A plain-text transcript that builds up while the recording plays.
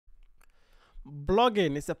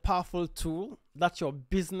Blogging is a powerful tool that your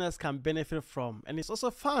business can benefit from, and it's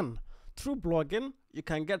also fun. Through blogging, you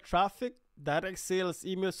can get traffic, direct sales,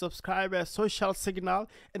 email subscribers, social signal,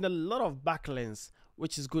 and a lot of backlinks,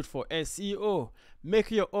 which is good for SEO.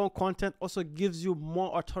 Making your own content also gives you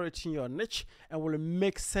more authority in your niche and will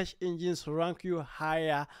make search engines rank you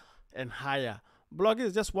higher and higher. Blogging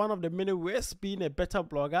is just one of the many ways being a better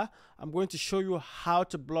blogger. I'm going to show you how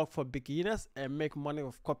to blog for beginners and make money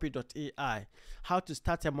with Copy.ai, how to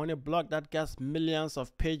start a money blog that gets millions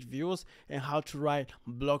of page views, and how to write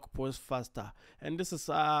blog posts faster. And this is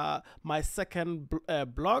my second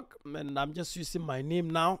blog, and I'm just using my name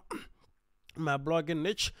now. My blogging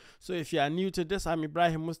niche. So if you are new to this, I'm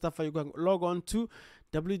Ibrahim Mustafa. You can log on to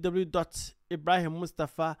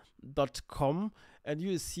www.ibrahimmustafa.com and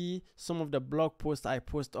you will see some of the blog posts I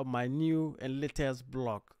post on my new and latest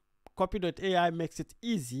blog. Copy.ai makes it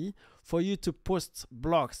easy for you to post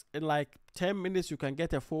blogs. In like 10 minutes, you can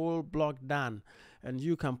get a full blog done, and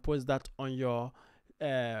you can post that on your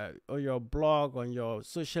blog, on your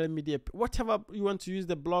social media, whatever you want to use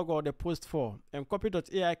the blog or the post for. And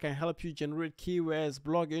Copy.ai can help you generate keywords,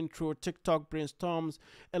 blog intro, TikTok brainstorms,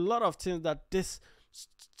 a lot of things that this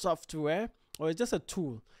software, or it's just a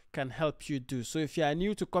tool, can help you do. So if you are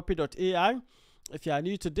new to Copy.ai, if you are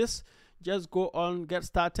new to this, just go on Get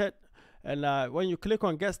Started, and when you click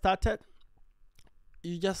on Get Started,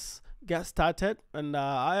 you just get started. And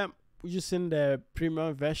I am using the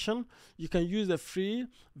premium version. You can use the free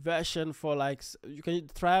version for you can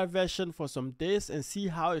try a version for some days and see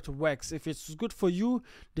how it works. If it's good for you,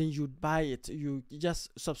 then you buy it. You just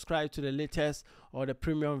subscribe to the latest or the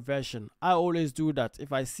premium version. I always do that.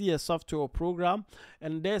 If I see a software or program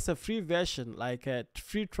and there's a free version, like a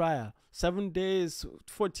free trial, 7 days,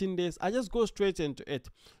 14 days, I just go straight into it,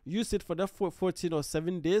 use it for the 14 or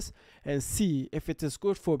 7 days and see if it is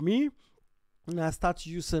good for me, and I start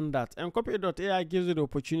using that. And Copy.ai gives you the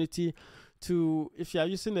opportunity to, if you are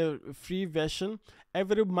using a free version,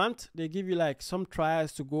 every month they give you like some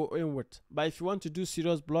trials to go in with. But if you want to do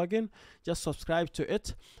serious blogging, just subscribe to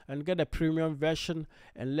it and get a premium version,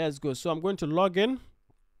 and let's go. So I'm going to log in,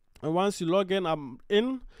 and once you log in, I'm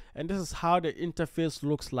in, and this is how the interface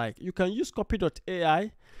looks like. You can use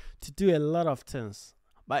Copy.ai to do a lot of things,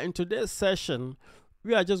 but in today's session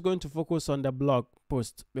we are just going to focus on the blog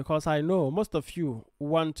post, because I know most of you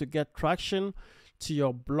want to get traction to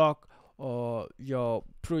your blog or your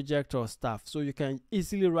project or stuff. So you can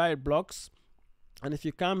easily write blogs, and if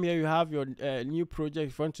you come here, you have your new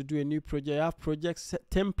project. If you want to do a new project, you have project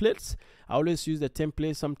templates. I always use the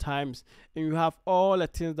template sometimes, and you have all the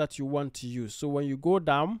things that you want to use. So when you go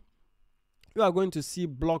down, you are going to see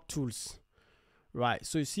blog tools, right?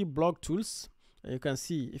 So you see blog tools. You can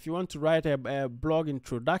see if you want to write a blog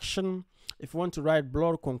introduction, if you want to write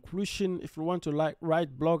blog conclusion, if you want to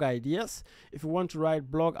write blog ideas, if you want to write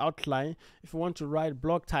blog outline, if you want to write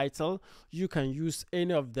blog title, you can use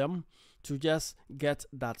any of them to just get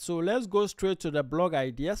that. So let's go straight to the blog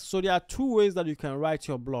ideas. So there are two ways that you can write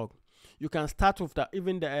your blog. You can start with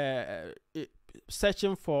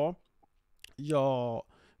searching for your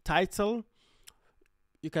title.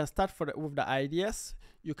 You can start with the ideas.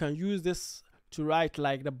 You can use this to write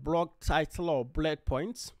like the blog title or bullet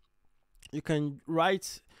points. You can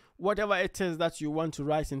write whatever it is that you want to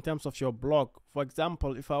write in terms of your blog. For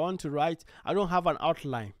example, if I want to write, I don't have an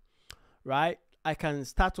outline, right? I can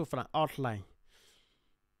start with an outline.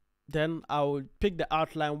 Then I will pick the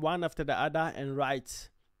outline one after the other and write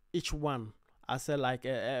each one as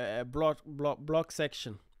a blog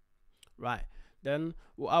section, right? Then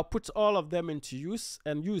I'll put all of them into use,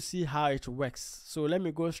 and you see how it works. So let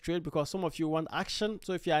me go straight, because some of you want action.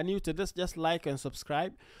 So if you are new to this, just like and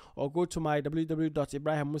subscribe, or go to my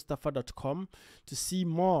www.ibrahimmustafa.com to see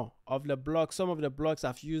more of the blogs. Some of the blogs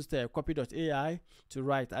I've used Copy.ai to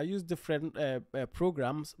write. I use different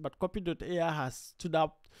programs, but Copy.ai has stood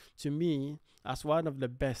up to me as one of the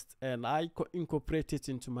best, and I incorporate it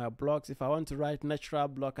into my blogs. If I want to write natural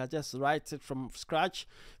blog, I just write it from scratch,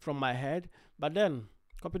 from my head. But then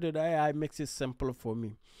Copy.ai makes it simple for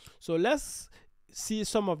me. So let's see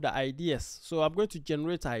some of the ideas. So I'm going to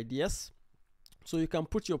generate ideas. So you can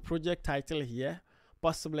put your project title here,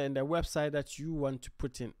 possibly in the website that you want to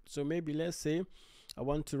put in. So maybe let's say I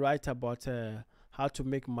want to write about how to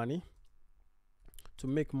make money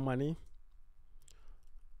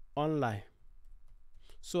online.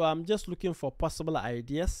 So I'm just looking for possible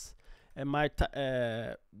ideas, and my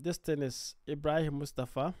this thing is Ibrahim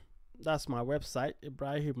Mustafa. That's my website,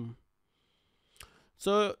 Ibrahim.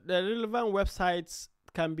 So the relevant websites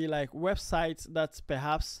can be like websites that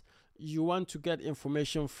perhaps you want to get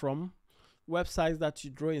information from, websites that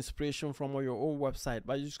you draw inspiration from, or your own website,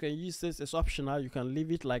 but you can use this. It's optional, you can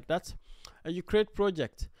leave it like that. And you create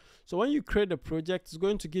project. So when you create a project, it's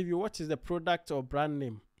going to give you what is the product or brand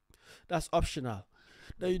name. That's optional.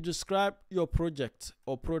 Then you describe your project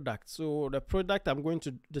or product. So the product I'm going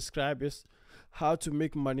to describe is how to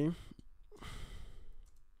make money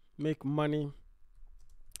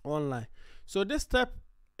online. So this step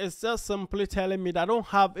is just simply telling me that I don't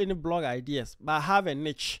have any blog ideas, but I have a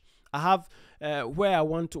niche. I have what I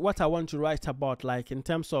want to write about, like in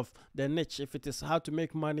terms of the niche. If it is how to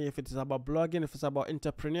make money, if it is about blogging, if it's about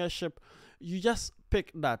entrepreneurship, you just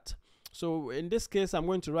pick that. So in this case, I'm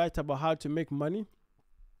going to write about how to make money,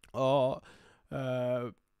 or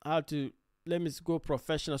how to, let me go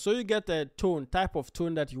professional. So you get a type of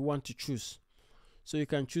tone that you want to choose. So you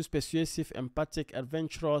can choose persuasive, empathic,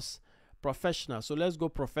 adventurous, professional. So let's go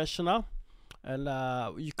professional, and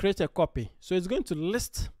you create a copy. So it's going to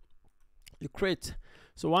list, you create.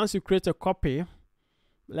 So once you create a copy,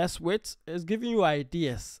 let's wait. It's giving you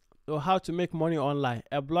ideas on how to make money online.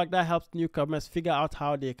 A blog that helps newcomers figure out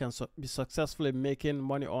how they can be successful in making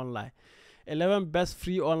money online. 11 best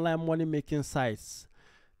free online money making sites.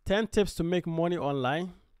 10 tips to make money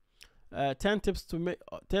online. 10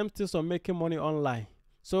 tips on making money online.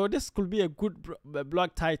 So this could be a good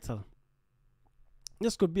blog title.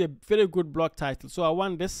 This could be a very good blog title. So I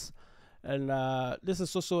want this, and this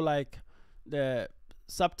is also like the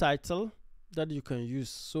subtitle that you can use.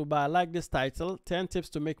 So but I like this title, 10 tips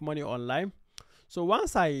to make money online. So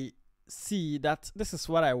once I see that this is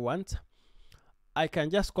what I want, I can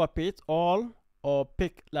just copy it all, or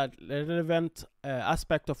pick like the relevant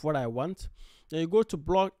aspect of what I want. Then you go to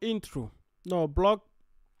blog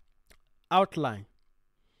outline.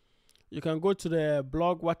 You can go to the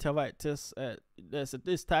blog, whatever it is. There's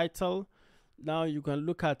this title. Now you can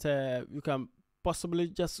look at, you can possibly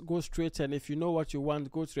just go straight, and if you know what you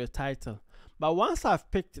want, go to the title. But once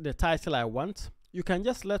I've picked the title I want, you can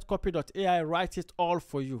just let Copy.ai write it all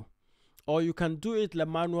for you. Or you can do it the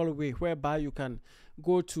manual way, whereby you can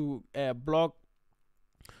go to a blog.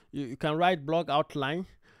 You can write blog outline.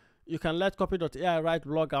 You can let Copy.ai write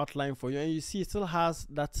blog outline for you, and you see it still has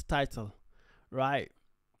that title, right?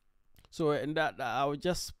 So in that, I will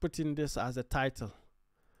just put in this as a title.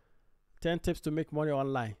 10 tips to make money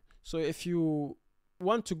online. So if you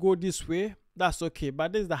want to go this way, that's okay,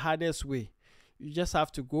 but this is the hardest way. You just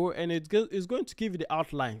have to go, and it's going to give you the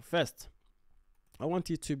outline first. I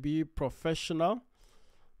want it to be professional.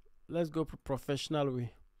 Let's go professional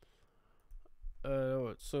way.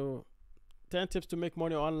 So 10 tips to make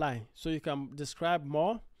money online. So you can describe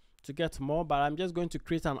more to get more, but I'm just going to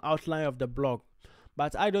create an outline of the blog.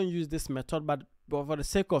 But I don't use this method, but for the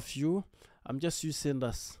sake of you, I'm just using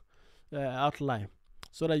this outline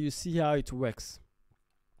so that you see how it works.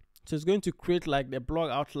 So it's going to create like the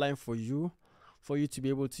blog outline for you to be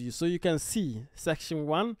able to use. So you can see section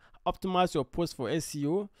 1, optimize your post for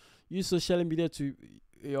SEO, use social media to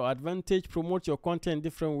your advantage, promote your content in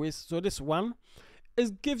different ways. So this one,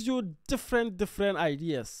 it gives you different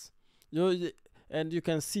ideas, and you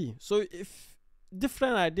can see. So if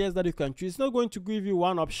different ideas that you can choose, it's not going to give you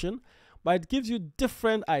one option, but it gives you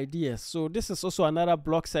different ideas. So this is also another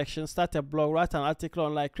blog section. Start a blog, write an article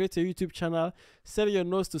online, create a YouTube channel, sell your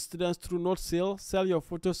notes to students through note sale, sell your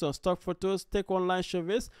photos on stock photos, take online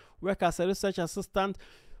surveys, work as a research assistant.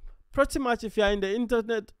 Pretty much if you are in the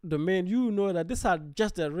internet domain, you know that these are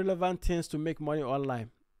just the relevant things to make money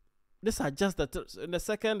online. These are just the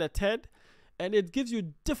second, the third, and it gives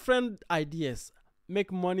you different ideas.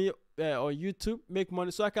 Make money on YouTube, make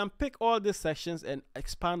money. So I can pick all these sections and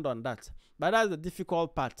expand on that. But that's the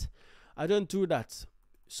difficult part. I don't do that.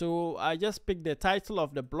 So I just pick the title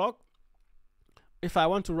of the blog. If I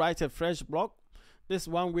want to write a fresh blog, this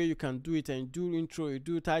one way you can do it, and you do intro, you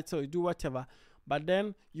do title, you do whatever. But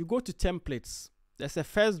then you go to templates. There's a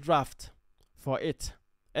first draft for it,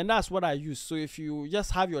 and that's what I use. So if you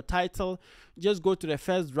just have your title, just go to the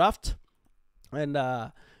first draft, and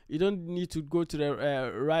you don't need to go to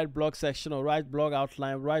the write blog section or write blog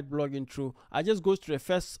outline, write blog intro. I just go to the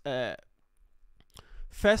first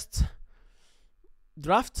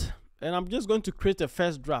draft, and I'm just going to create a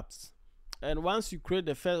first draft. And once you create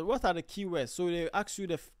the first, what are the keywords? So they ask you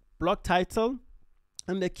the blog title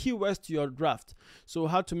and the keywords to your draft. So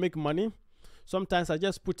how to make money. Sometimes I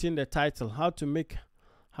just put in the title, how to make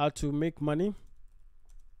money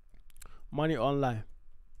online.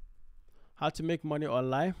 How to make money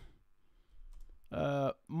online.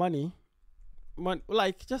 Money,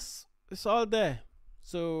 like just, it's all there.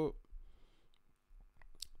 So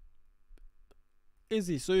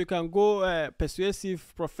easy. So you can go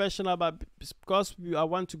persuasive, professional, but because I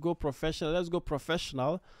want to go professional, let's go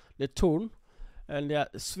professional, the tone. And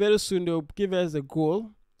very soon they'll give us a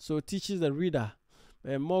goal. So it teaches the reader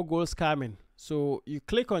more goals coming. So you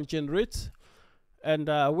click on generate and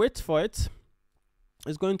wait for it.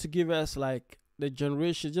 It's going to give us like the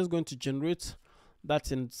generation, just going to generate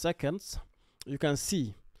that in seconds. You can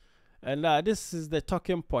see. And this is the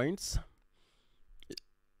talking points.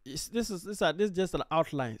 This is just an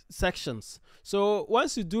outline sections. So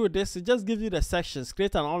once you do this, it just gives you the sections.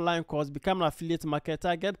 Create an online course, become an affiliate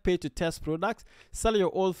marketer, get paid to test products, sell your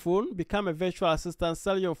old phone, become a virtual assistant,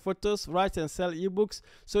 sell your photos, write and sell ebooks.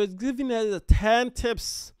 So it's giving us 10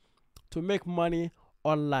 tips to make money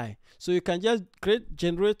online. So you can just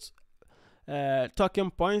generate talking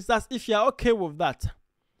points. That's if you're okay with that.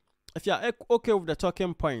 If you're okay with the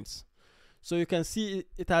talking points. So you can see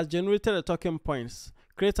it has generated the talking points.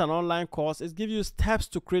 Create an online course. It gives you steps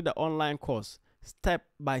to create the online course, step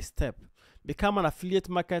by step. Become an affiliate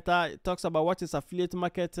marketer. It talks about what is affiliate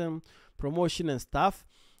marketing, promotion and stuff.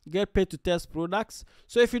 Get paid to test products.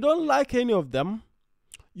 So if you don't like any of them,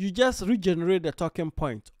 you just regenerate the talking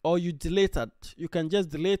point, or you delete it. You can just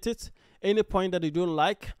delete it. Any point that you don't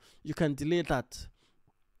like, you can delete that.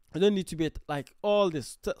 You don't need to be like all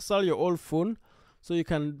this. Sell your old phone. So you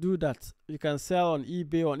can do that. You can sell on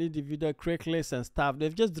eBay, on individual, Craigslist and stuff.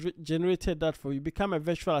 They've just generated that for you. Become a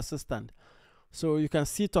virtual assistant. So you can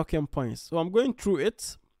see talking points. So I'm going through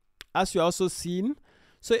it, as you're also seeing.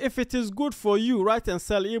 So if it is good for you, write and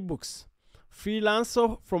sell ebooks.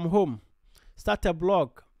 Freelancer from home. Start a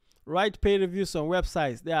blog. Write paid reviews on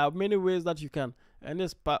websites. There are many ways that you can. And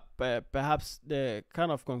this perhaps the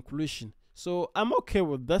kind of conclusion. So I'm okay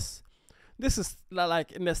with this. This is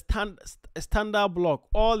like in the standard blog.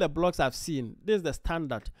 All the blogs I've seen, this is the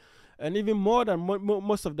standard, and even more than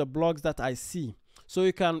most of the blogs that I see. So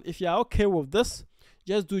you can, if you're okay with this,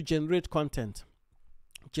 just do generate content.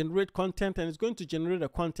 Generate content, and it's going to generate the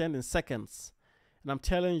content in seconds. And I'm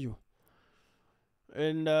telling you,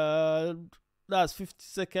 and that's 50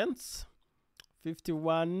 seconds,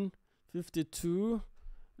 51, 52.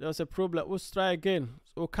 There was a problem. Let's try again.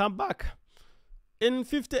 So come back. In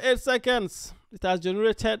 58 seconds, it has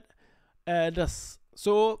generated this.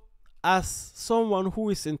 So as someone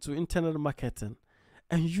who is into internet marketing,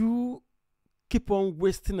 and you keep on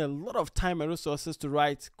wasting a lot of time and resources to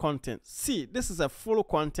write content. See, this is a full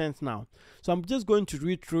content now. So I'm just going to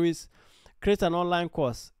read through it. Create an online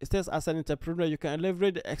course. It says, as an entrepreneur, you can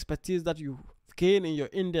leverage the expertise that you gain in your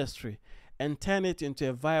industry and turn it into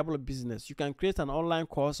a viable business. You can create an online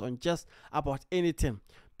course on just about anything.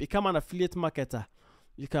 Become an affiliate marketer.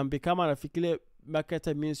 You can become an affiliate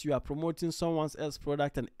marketer means you are promoting someone else's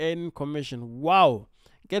product and earning commission. Wow.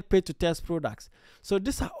 Get paid to test products. So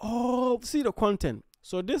these are all, see the content.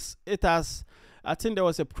 So this, it has, I think there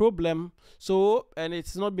was a problem. So, and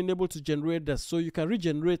it's not been able to generate this. So you can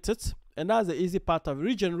regenerate it. And that's the easy part of it.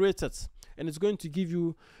 Regenerate it. And it's going to give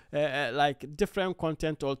you like different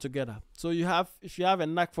content altogether. So you have, if you have a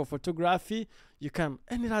knack for photography, you can,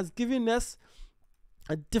 and it has given us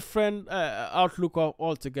a different outlook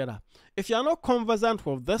altogether. If you are not conversant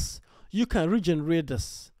with this, you can regenerate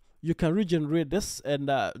this. You can regenerate this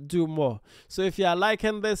and do more. So if you are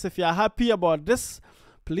liking this, if you are happy about this,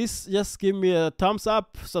 please just give me a thumbs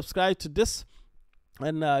up, subscribe to this,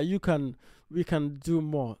 and we can do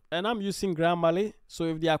more. And I'm using Grammarly, so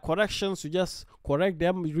if there are corrections, you just correct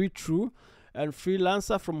them, read through, and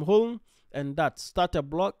freelancer from home, and that start a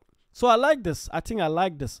blog. So I like this. I think I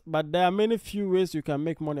like this, but there are many few ways you can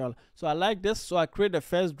make money. So I like this. So I create the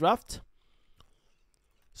first draft.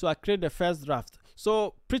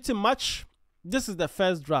 So pretty much this is the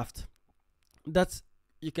first draft. That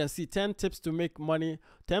you can see 10 tips to make money,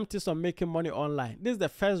 10 tips on making money online. This is the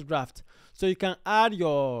first draft. So you can add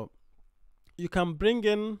your, you can bring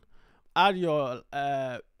in, add your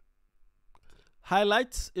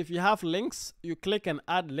highlights. If you have links, you click and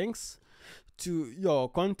add links to your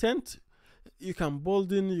content. You can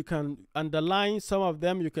bolden, you can underline some of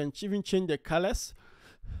them, you can even change the colors.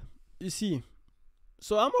 You see,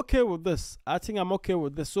 so I'm okay with this. I think I'm okay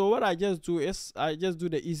with this. So what I just do is I just do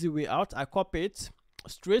the easy way out. I copy it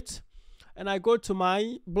straight and I go to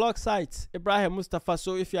my blog site, Ibrahim Mustafa.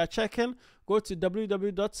 So if you are checking, go to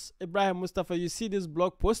www.ibrahimmustafa. You see this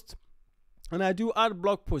blog post, and I do add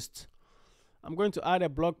blog post. I'm going to add a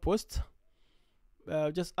blog post.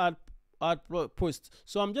 Just add blog post.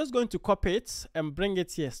 So I'm just going to copy it and bring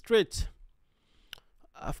it here straight.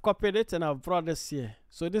 I've copied it and I've brought this here.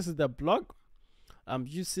 So this is the blog I'm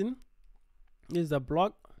using. This is the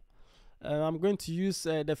blog. I'm going to use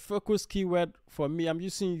the focus keyword for me. I'm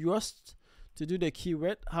using yours to do the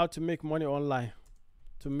keyword, how to make money online,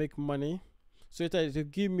 to make money. So it will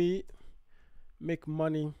give me make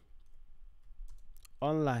money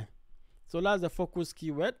online. So that's the focus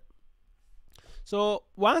keyword. So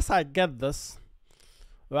once I get this,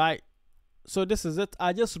 right, so this is it.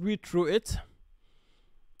 I just read through it.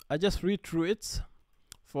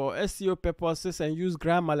 For SEO purposes and use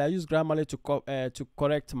Grammarly. I use Grammarly to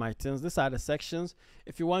correct my things. These are the sections.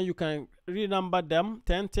 If you want, you can renumber them.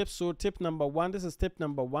 10 tips. So tip number 1. This is tip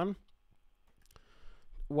number 1.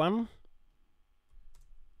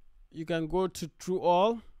 You can go to through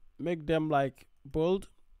all, make them like bold.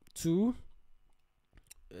 2.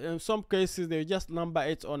 In some cases, they just number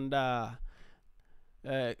it on the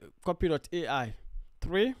Copy.ai.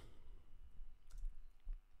 3.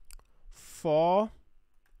 4.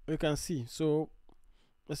 You can see. So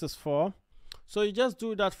this is 4. So you just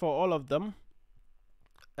do that for all of them.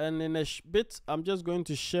 And in a bit, I'm just going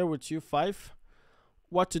to share with you 5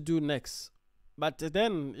 what to do next. But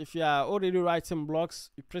then, if you are already writing blogs,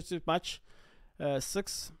 you pretty much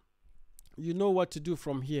 6. You know what to do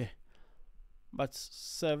from here. But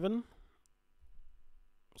 7.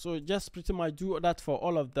 So just pretty much do that for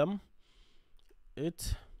all of them.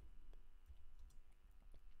 8.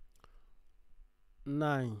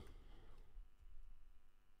 9.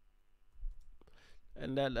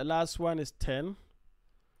 And then the last one is 10.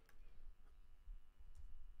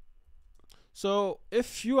 So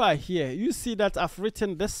if you are here, you see that I've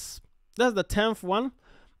written this. That's the 10th one.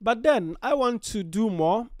 But then I want to do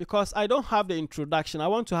more because I don't have the introduction. I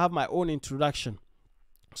want to have my own introduction.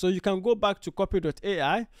 So you can go back to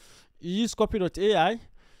Copy.ai. You use Copy.ai.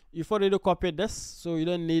 You've already copied this, so you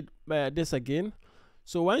don't need this again.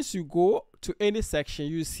 So once you go to any section,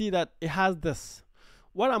 you see that it has this.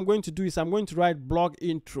 What I'm going to do is I'm going to write blog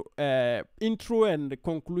intro and the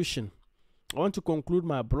conclusion. I want to conclude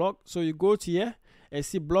my blog. So you go to here and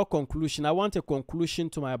see blog conclusion. I want a conclusion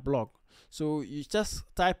to my blog. So you just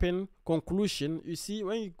type in conclusion. You see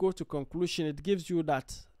when you go to conclusion, it gives you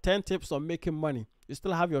that 10 tips on making money. You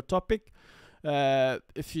still have your topic.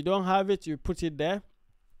 If you don't have it, you put it there.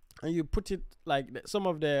 And you put it like some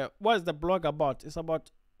of the, what is the blog about? It's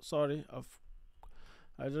about, sorry, I've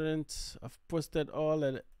posted all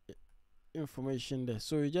the information there.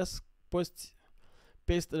 So you just paste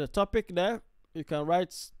the topic there. You can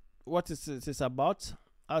write what it is about,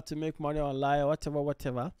 how to make money online,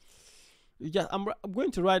 whatever. I'm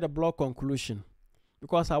going to write a blog conclusion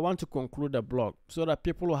because I want to conclude the blog so that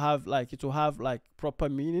people will have it will have proper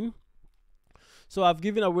meaning. So I've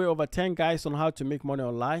given away over 10 guides on how to make money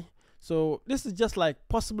online. So this is just like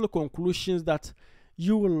possible conclusions that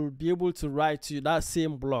you will be able to write to that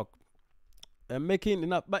same blog and making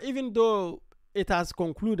enough. But even though it has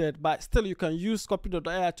concluded, but still you can use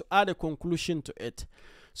Copy.ai to add a conclusion to it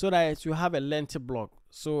so that you have a lengthy blog.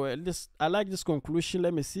 So I like this conclusion.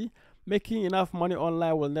 Let me see. Making enough money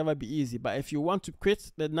online will never be easy, but if you want to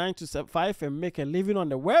quit the 9 to 5 and make a living on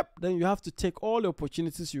the web, then you have to take all the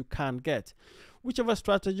opportunities you can get. Whichever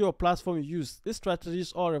strategy or platform you use, these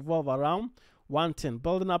strategies all revolve around one thing: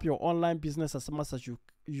 building up your online business as much as you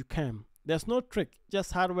can. There's no trick,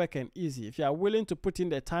 just hard work and easy. If you are willing to put in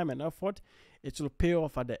the time and effort, it will pay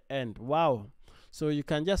off at the end. Wow. So you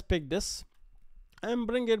can just pick this and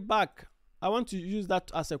bring it back. I want to use that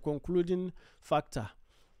as a concluding factor.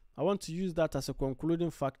 I want to use that as a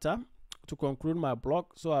concluding factor to conclude my blog.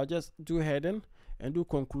 So I'll just do heading and do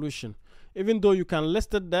conclusion. Even though you can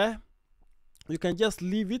list it there, you can just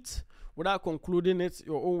leave it without concluding it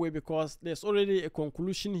your own way because there's already a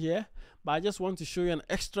conclusion here. But I just want to show you an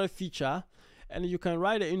extra feature, and you can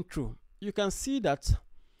write an intro. You can see that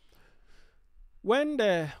when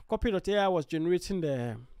the Copy.ai was generating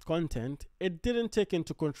the content, it didn't take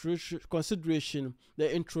into consideration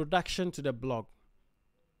the introduction to the blog.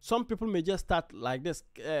 Some people may just start like this,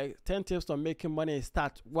 10 tips on making money,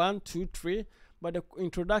 start 1, 2, 3, but the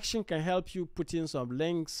introduction can help you put in some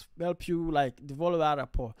links, help you develop that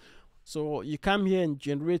rapport. So you come here and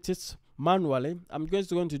generate it manually. I'm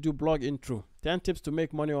going to do blog intro, 10 tips to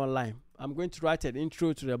make money online. I'm going to write an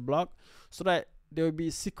intro to the blog so that there will be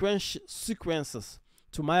sequences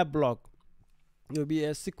to my blog. There will be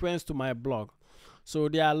a sequence to my blog. So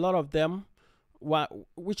there are a lot of them.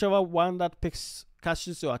 Whichever one that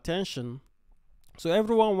catches your attention. So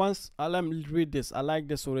everyone wants, let me read this. I like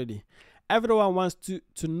this already. Everyone wants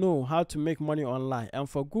to know how to make money online, and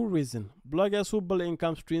for good reason. Bloggers who build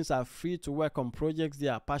income streams are free to work on projects they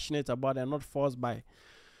are passionate about and not forced by.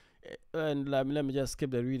 And let me just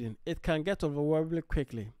skip the reading. It can get overwhelming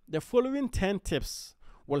quickly. The following 10 tips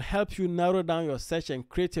will help you narrow down your search and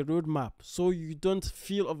create a roadmap so you don't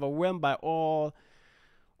feel overwhelmed by all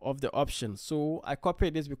of the option. So I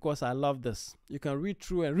copied this because I love this. You can read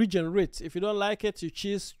through and regenerate. If you don't like it, you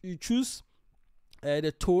choose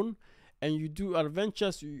the tone, and you do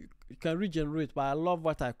adventures. You can regenerate, but I love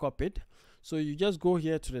what I copied. So you just go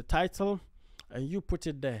here to the title and you put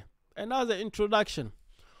it there, and that's the introduction.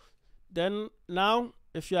 Then now,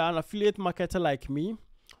 if you're an affiliate marketer like me,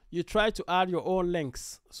 you try to add your own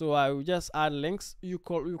links. So I will just add links. You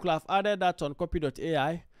could have added that on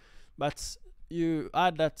Copy.ai, but you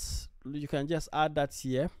add that, you can just add that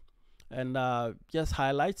here, and just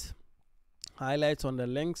highlight on the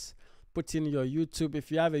links. Put in your YouTube.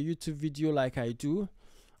 If you have a YouTube video like I do,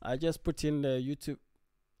 I just put in the YouTube.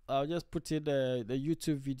 I'll just put in the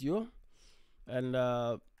YouTube video, and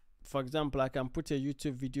for example, I can put a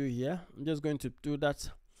YouTube video here. I'm just going to do that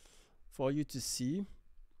for you to see.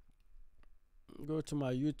 Go to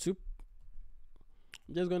my YouTube.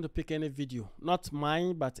 I'm just going to pick any video, not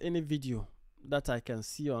mine, but any video that I can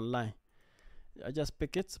see online. I just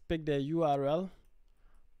pick it, pick the URL,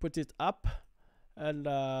 put it up, and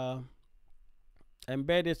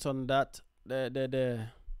embed it on that the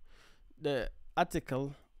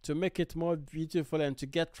article to make it more beautiful and to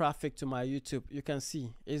get traffic to my YouTube. You can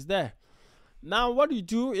see it's there. Now what you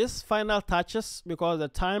do is final touches, because the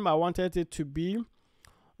time I wanted it to be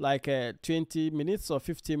like 20 minutes or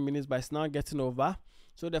 15 minutes, but it's now getting over.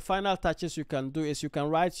 So the final touches you can do is you can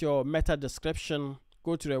write your meta description.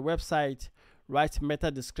 Go to the website, write meta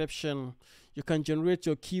description. You can generate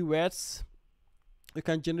your keywords. You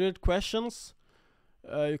can generate questions.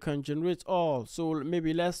 You can generate all. So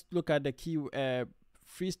maybe let's look at the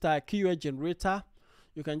freestyle keyword generator.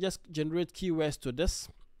 You can just generate keywords to this.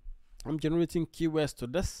 I'm generating keywords to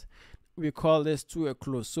this. We call this to a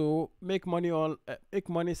close. So make money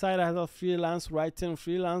side hustle, freelance, writing,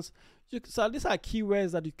 freelance. So these are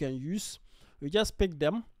keywords that you can use. You just pick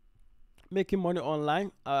them. Making money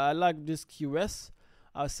online. I like these keywords.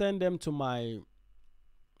 I'll send them to my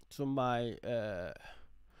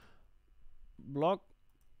blog,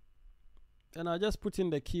 and I'll just put in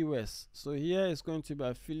the keywords. So here is going to be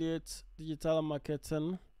affiliate, digital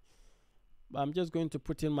marketing, but I'm just going to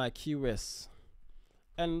put in my keywords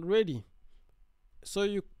and ready. So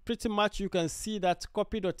you pretty much, you can see that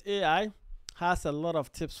Copy.ai has a lot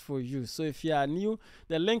of tips for you. So if you are new,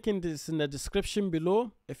 the link is in the description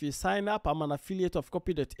below. If you sign up, I'm an affiliate of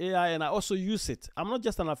Copy.ai, and I also use it. I'm not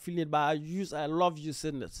just an affiliate, but I love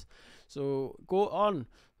using it. So go on,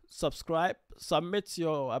 subscribe, submit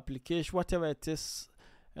your application, whatever it is.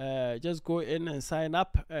 Just go in and sign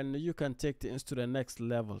up, and you can take things to the next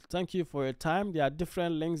level. Thank you for your time. There are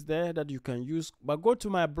different links there that you can use, but go to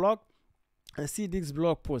my blog and see this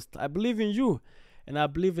blog post. I believe in you, and I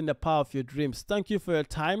believe in the power of your dreams. Thank you for your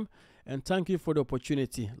time, and thank you for the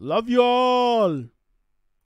opportunity. Love you all.